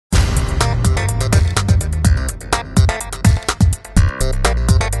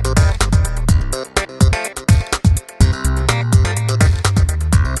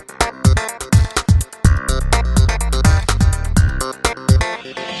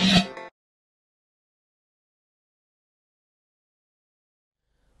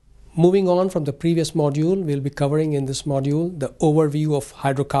Moving on from the previous module, we'll be covering in this module the overview of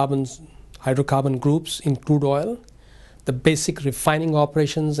hydrocarbon groups in crude oil, the basic refining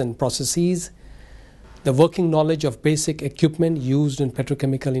operations and processes, the working knowledge of basic equipment used in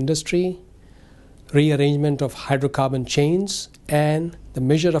petrochemical industry, rearrangement of hydrocarbon chains, and the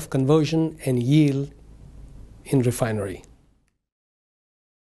measure of conversion and yield in refinery.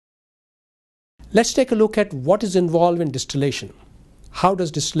 Let's take a look at what is involved in distillation. How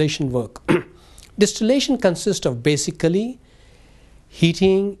does distillation work? Distillation consists of basically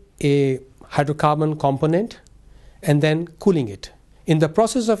heating a hydrocarbon component and then cooling it. In the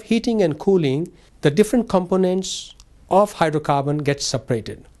process of heating and cooling, the different components of hydrocarbon get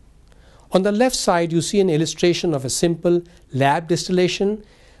separated. On the left side, you see an illustration of a simple lab distillation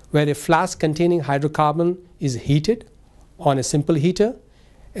where a flask containing hydrocarbon is heated on a simple heater,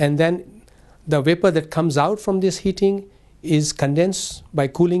 and then the vapor that comes out from this heating is condensed by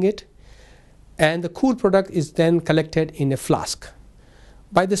cooling it, and the cool product is then collected in a flask.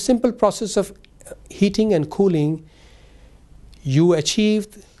 By the simple process of heating and cooling, you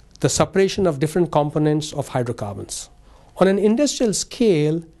achieve the separation of different components of hydrocarbons. On an industrial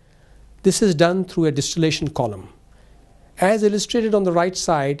scale, this is done through a distillation column. As illustrated on the right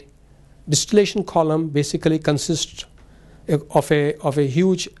side, distillation column basically consists of a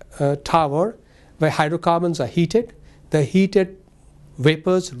huge tower where hydrocarbons are heated. The heated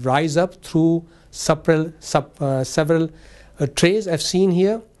vapors rise up through several trays I've seen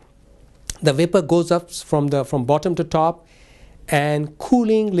here. The vapor goes up from bottom to top, and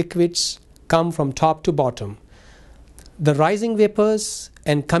cooling liquids come from top to bottom. The rising vapors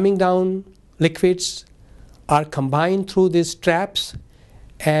and coming down liquids are combined through these traps,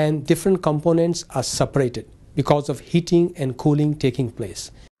 and different components are separated because of heating and cooling taking place.